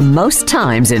interviewed the most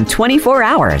times in 24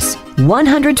 hours.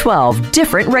 112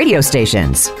 different radio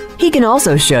stations. He can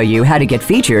also show you how to get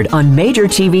featured on major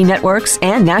TV networks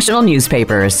and national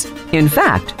newspapers. In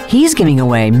fact, he's giving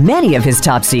away many of his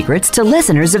top secrets to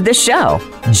listeners of this show.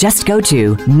 Just go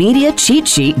to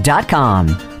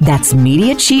MediaCheatSheet.com. That's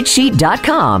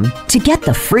MediaCheatSheet.com to get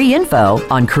the free info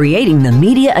on creating the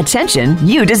media attention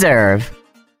you deserve.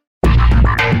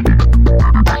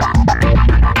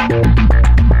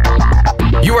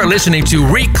 You are listening to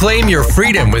Reclaim Your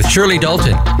Freedom with Shirley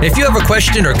Dalton. If you have a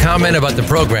question or comment about the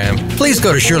program, please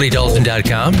go to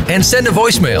shirleydalton.com and send a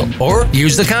voicemail or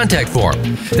use the contact form.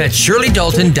 That's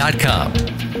shirleydalton.com.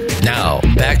 Now,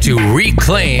 back to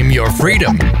Reclaim Your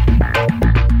Freedom.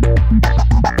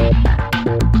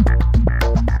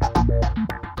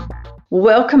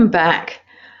 Welcome back.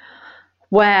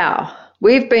 Wow.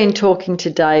 We've been talking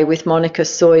today with Moneeka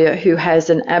Sawyer, who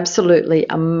has an absolutely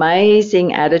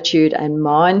amazing attitude and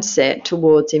mindset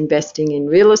towards investing in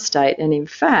real estate. And in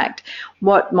fact,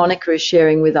 what Moneeka is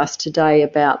sharing with us today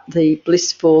about the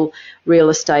Blissful Real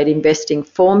Estate Investing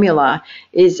formula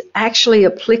is actually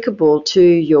applicable to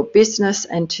your business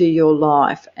and to your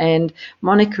life. And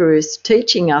Moneeka is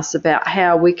teaching us about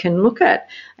how we can look at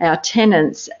our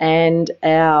tenants and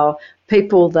our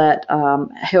people that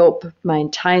help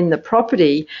maintain the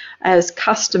property as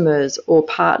customers or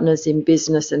partners in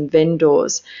business and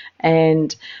vendors.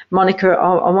 And Moneeka,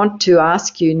 I want to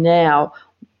ask you now,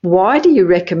 why do you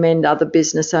recommend other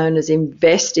business owners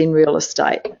invest in real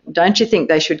estate? Don't you think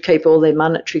they should keep all their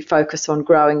monetary focus on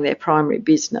growing their primary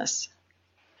business?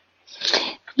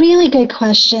 Really good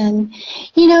question.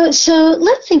 So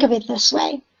let's think of it this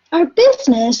way. Our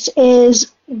business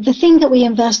is the thing that we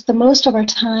invest the most of our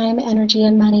time, energy,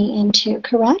 and money into,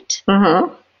 correct?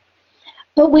 Mm-hmm.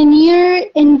 But when you're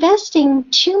investing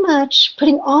too much,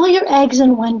 putting all your eggs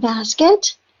in one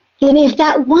basket, then if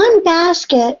that one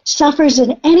basket suffers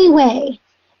in any way,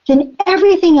 then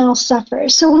everything else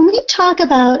suffers. So when we talk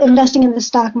about investing in the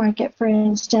stock market, for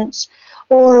instance,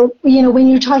 or when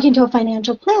you're talking to a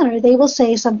financial planner, they will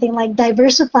say something like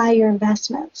diversify your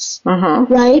investments,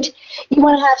 right? You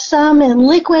want to have some in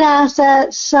liquid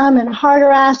assets, some in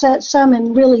harder assets, some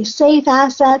in really safe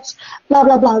assets, blah,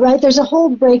 blah, blah, right? There's a whole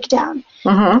breakdown.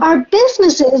 Our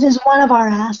businesses is one of our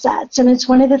assets, and it's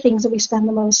one of the things that we spend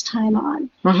the most time on.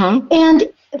 And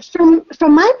from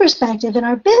my perspective, in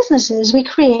our businesses, we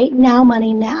create now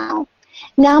money now.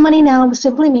 Now money now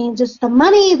simply means it's the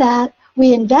money that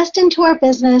we invest into our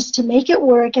business to make it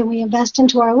work, and we invest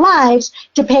into our lives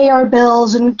to pay our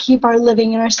bills and keep our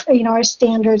living and our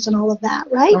standards and all of that,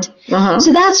 right?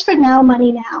 So that's for now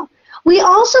money now. We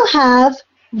also have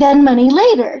then money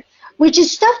later, which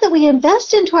is stuff that we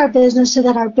invest into our business so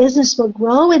that our business will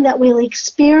grow and that we'll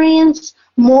experience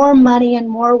more money and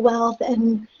more wealth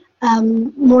and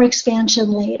more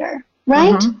expansion later,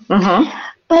 right?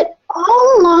 But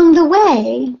all along the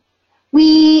way,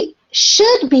 we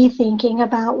should be thinking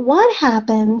about what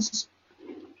happens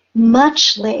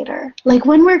much later, like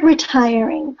when we're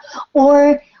retiring,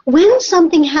 or when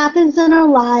something happens in our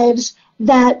lives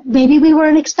that maybe we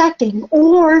weren't expecting,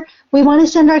 or we want to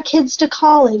send our kids to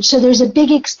college, so there's a big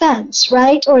expense,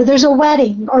 right? Or there's a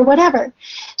wedding or whatever.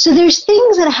 So there's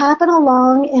things that happen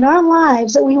along in our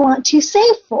lives that we want to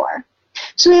save for.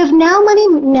 So we have now money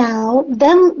now,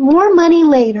 then more money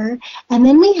later, and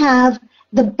then we have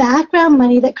the background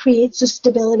money that creates the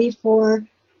stability for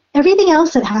everything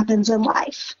else that happens in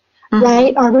life,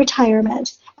 right? Our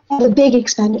retirement, the big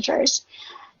expenditures.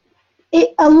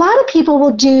 A lot of people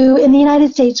will do, in the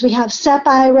United States, we have SEP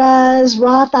IRAs,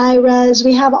 Roth IRAs,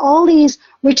 we have all these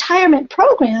retirement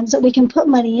programs that we can put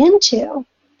money into.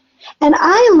 And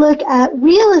I look at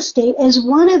real estate as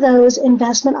one of those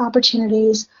investment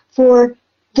opportunities for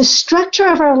the structure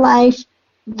of our life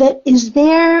that is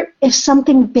there if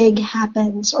something big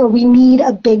happens or we need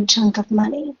a big chunk of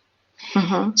money.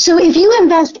 So if you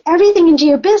invest everything into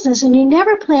your business and you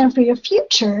never plan for your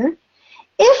future,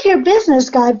 if your business,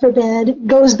 God forbid,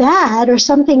 goes bad or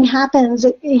something happens,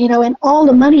 and all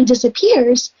the money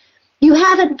disappears, you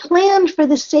haven't planned for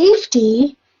the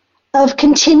safety of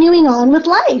continuing on with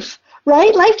life,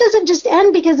 right? Life doesn't just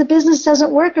end because the business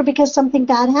doesn't work or because something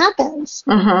bad happens,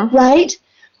 right?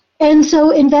 And so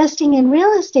investing in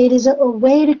real estate is a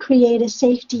way to create a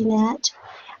safety net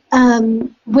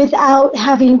without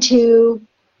having to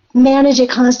manage it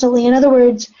constantly. In other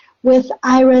words, with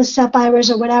IRAs, SEP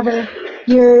IRAs, or whatever,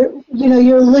 you're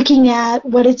looking at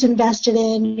what it's invested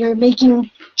in. You're making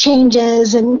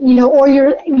changes, and or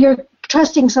you're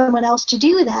trusting someone else to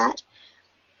do that.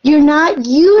 You're not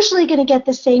usually going to get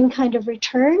the same kind of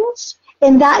returns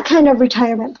in that kind of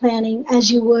retirement planning as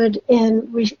you would in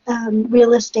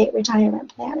real estate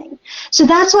retirement planning. So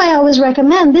that's why I always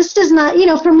recommend, this does not,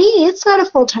 for me, it's not a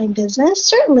full-time business,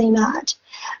 certainly not.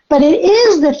 But it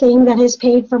is the thing that has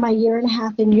paid for my 1.5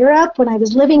 years in Europe when I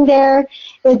was living there.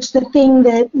 It's the thing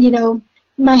that,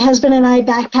 my husband and I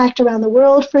backpacked around the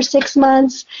world for 6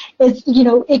 months. It's,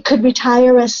 it could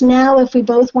retire us now if we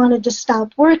both wanted to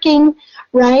stop working,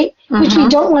 right? Which we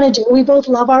don't want to do. We both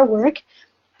love our work.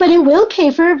 But it will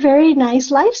pay for a very nice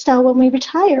lifestyle when we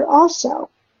retire also.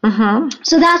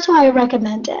 So that's why I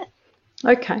recommend it.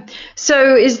 Okay.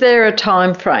 So is there a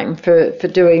time frame for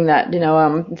doing that?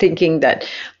 I'm thinking that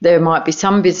there might be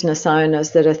some business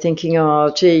owners that are thinking,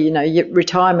 oh, gee,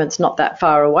 retirement's not that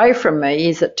far away from me.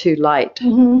 Is it too late?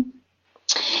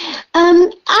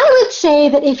 I would say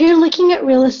that if you're looking at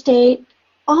real estate,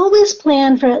 always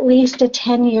plan for at least a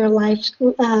 10-year life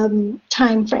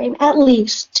time frame, at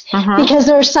least, because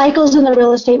there are cycles in the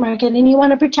real estate market, and you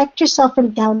want to protect yourself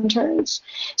from downturns.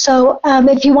 So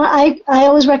if you want, I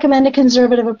always recommend a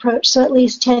conservative approach, so at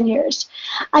least 10 years.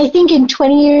 I think in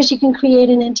 20 years you can create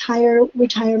an entire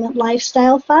retirement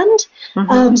lifestyle fund,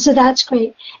 so that's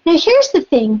great. Now here's the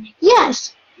thing.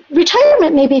 Yes,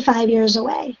 retirement may be 5 years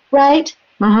away, right?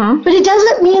 Mm-hmm. But it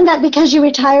doesn't mean that because you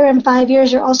retire in 5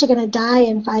 years, you're also going to die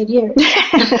in 5 years.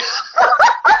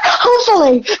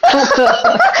 Hopefully.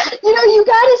 You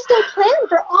got to still plan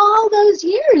for all those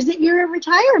years that you're in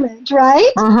retirement,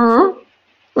 right? Mm-hmm.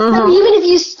 Mm-hmm. I mean, even if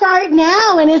you start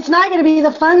now and it's not going to be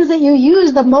the funds that you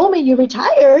use the moment you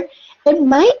retire,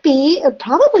 it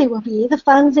probably will be the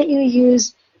funds that you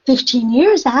use 15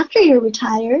 years after you're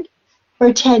retired,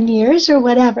 or 10 years, or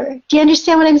whatever. Do you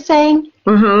understand what I'm saying?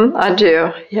 Mm-hmm. I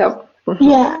do. Yep. Mm-hmm.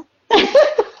 Yeah.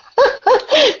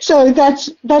 So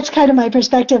that's kind of my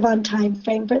perspective on time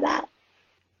frame for that.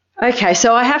 Okay,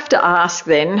 so I have to ask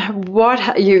then,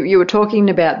 what you were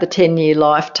talking about the 10-year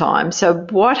lifetime. So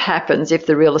what happens if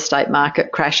the real estate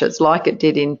market crashes like it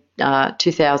did in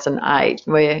 2008,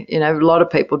 where a lot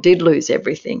of people did lose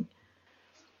everything?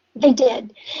 They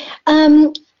did.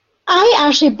 I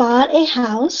actually bought a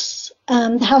house,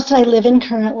 the house that I live in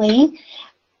currently,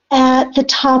 at the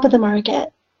top of the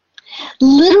market.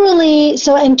 Literally,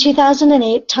 so in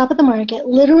 2008, top of the market,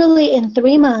 literally in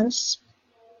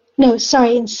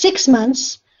 6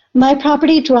 months, my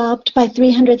property dropped by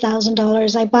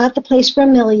 $300,000. I bought the place for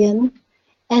 $1 million,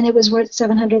 and it was worth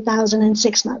 $700,000 in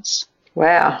 6 months.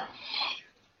 Wow.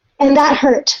 And that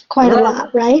hurt quite a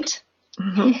lot, right?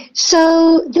 Mm-hmm.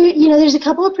 So there's a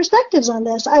couple of perspectives on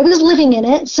this. I was living in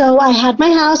it, so I had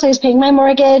my house, I was paying my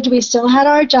mortgage, we still had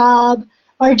our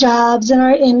jobs and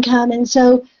our income, and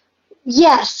so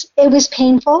yes, it was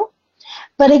painful.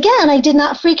 But again, I did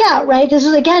not freak out, right? This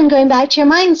is, again, going back to your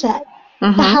mindset.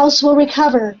 Mm-hmm. The house will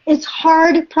recover. It's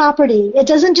hard property. It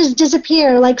doesn't just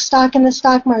disappear like stock in the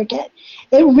stock market.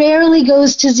 It rarely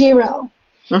goes to zero.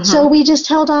 Mm-hmm. So we just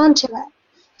held on to it.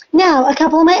 Now, a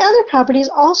couple of my other properties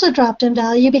also dropped in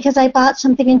value because I bought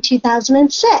something in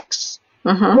 2006,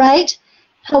 mm-hmm. right?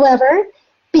 However,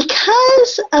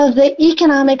 because of the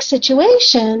economic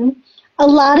situation, a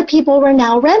lot of people were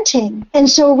now renting, and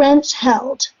so rents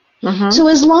held. Mm-hmm. So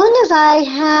as long as I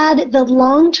had the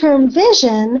long-term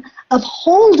vision of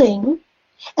holding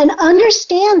and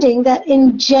understanding that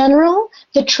in general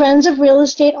the trends of real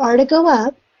estate are to go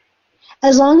up,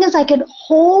 as long as I could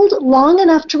hold long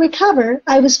enough to recover,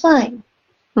 I was fine.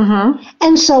 Mm-hmm.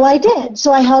 And so I did.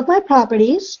 So I held my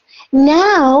properties.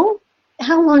 Now,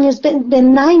 how long has it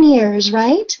been 9 years,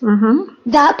 right?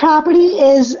 Mm-hmm. That property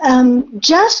is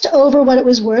just over what it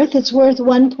was worth. It's worth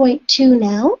 1.2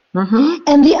 now. Mm-hmm.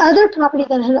 And the other property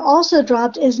that had also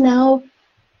dropped is now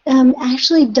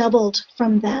actually doubled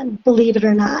from then, believe it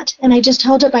or not. And I just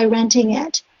held it by renting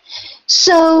it.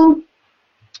 So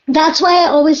that's why I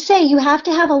always say you have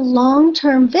to have a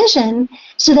long-term vision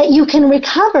so that you can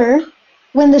recover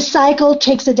when the cycle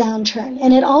takes a downturn.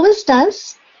 And it always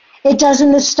does. It does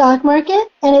in the stock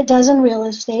market, and it does in real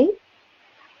estate.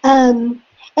 And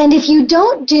if you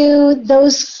don't do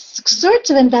those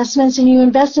sorts of investments and you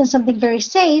invest in something very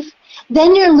safe,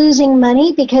 then you're losing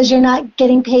money because you're not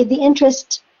getting paid the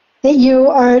interest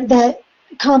that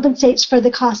compensates for the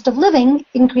cost of living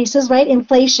increases, right?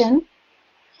 Inflation.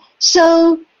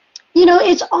 So,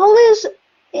 it's always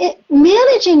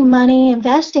managing money,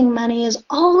 investing money is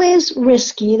always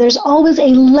risky. There's always a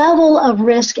level of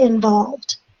risk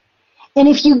involved. And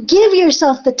if you give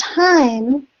yourself the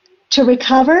time to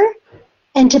recover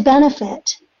and to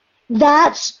benefit,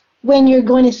 that's when you're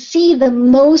going to see the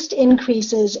most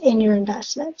increases in your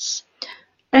investments.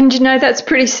 And that's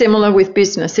pretty similar with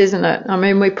business, isn't it? I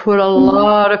mean, we put a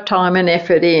lot of time and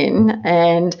effort in,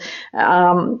 and,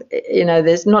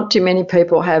 there's not too many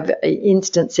people have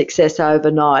instant success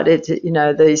overnight. It's,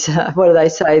 these, what do they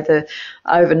say, the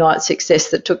overnight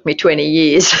success that took me 20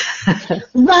 years.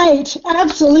 Right,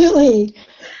 absolutely.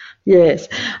 Yes.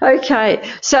 Okay.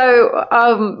 So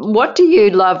what do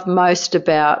you love most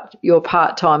about your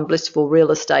part-time Blissful Real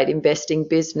Estate Investing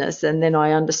business? And then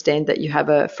I understand that you have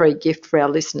a free gift for our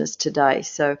listeners today.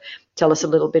 So tell us a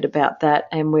little bit about that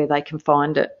and where they can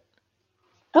find it.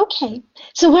 Okay.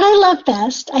 So what I love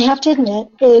best, I have to admit,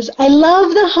 is I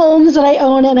love the homes that I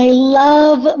own and I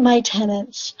love my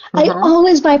tenants. Mm-hmm. I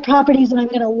always buy properties that I'm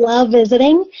going to love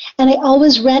visiting, and I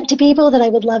always rent to people that I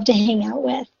would love to hang out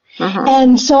with. Uh-huh.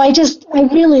 And so I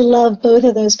really love both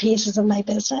of those pieces of my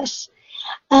business.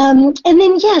 And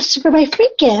then, yes, for my free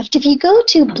gift, if you go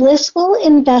to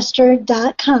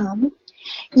blissfulinvestor.com,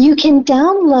 you can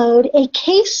download a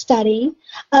case study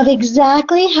of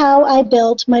exactly how I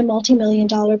built my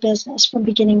multi-million-dollar business from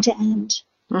beginning to end.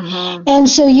 Uh-huh. And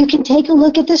so you can take a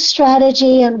look at the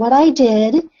strategy and what I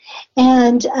did,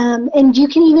 and you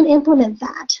can even implement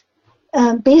that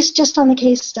based just on the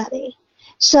case study.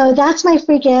 So that's my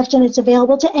free gift, and it's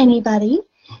available to anybody.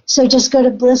 So just go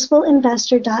to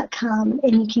blissfulinvestor.com,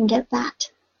 and you can get that.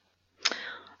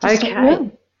 Okay.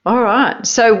 All right.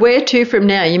 So where to from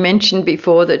now? You mentioned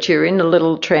before that you're in a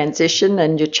little transition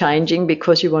and you're changing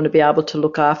because you want to be able to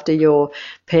look after your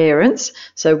parents.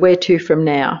 So where to from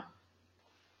now?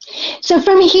 So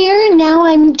from here, now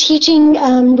I'm teaching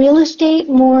real estate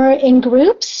more in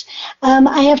groups.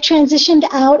 I have transitioned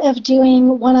out of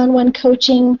doing one-on-one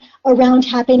coaching around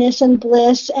happiness and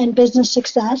bliss and business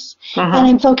success, and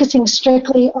I'm focusing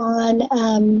strictly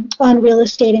on real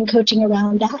estate and coaching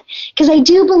around that. Because I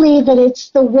do believe that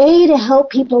it's the way to help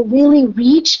people really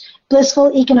reach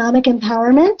blissful economic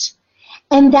empowerment,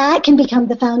 and that can become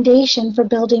the foundation for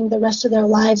building the rest of their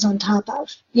lives on top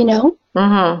of, you know?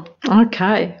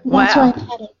 Okay. Wow. That's where I'm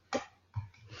headed.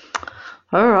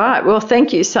 All right. Well,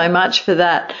 thank you so much for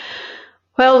that.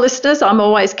 Well, listeners, I'm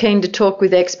always keen to talk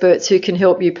with experts who can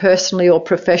help you personally or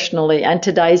professionally, and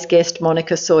today's guest,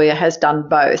 Moneeka Sawyer, has done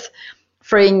both.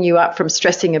 Freeing you up from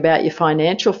stressing about your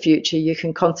financial future, you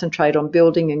can concentrate on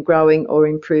building and growing or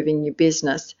improving your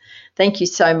business. Thank you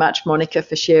so much, Moneeka,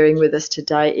 for sharing with us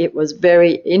today. It was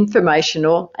very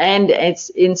informational and it's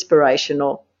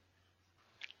inspirational.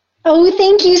 Oh,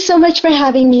 thank you so much for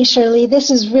having me, Shirley. This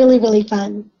is really, really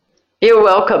fun. You're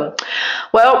welcome.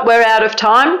 Well, we're out of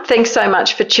time. Thanks so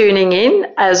much for tuning in.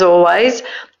 As always,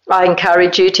 I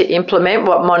encourage you to implement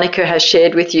what Moneeka has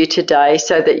shared with you today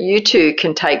so that you too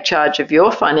can take charge of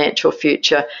your financial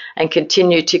future and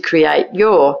continue to create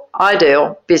your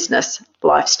ideal business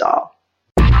lifestyle.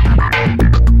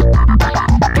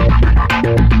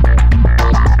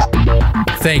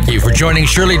 Thank you for joining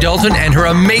Shirley Dalton and her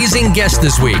amazing guest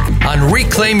this week on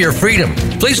Reclaim Your Freedom.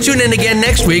 Please tune in again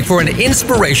next week for an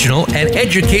inspirational and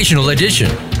educational edition.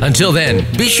 Until then,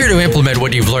 be sure to implement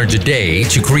what you've learned today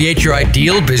to create your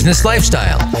ideal business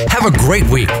lifestyle. Have a great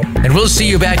week, and we'll see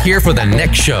you back here for the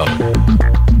next show.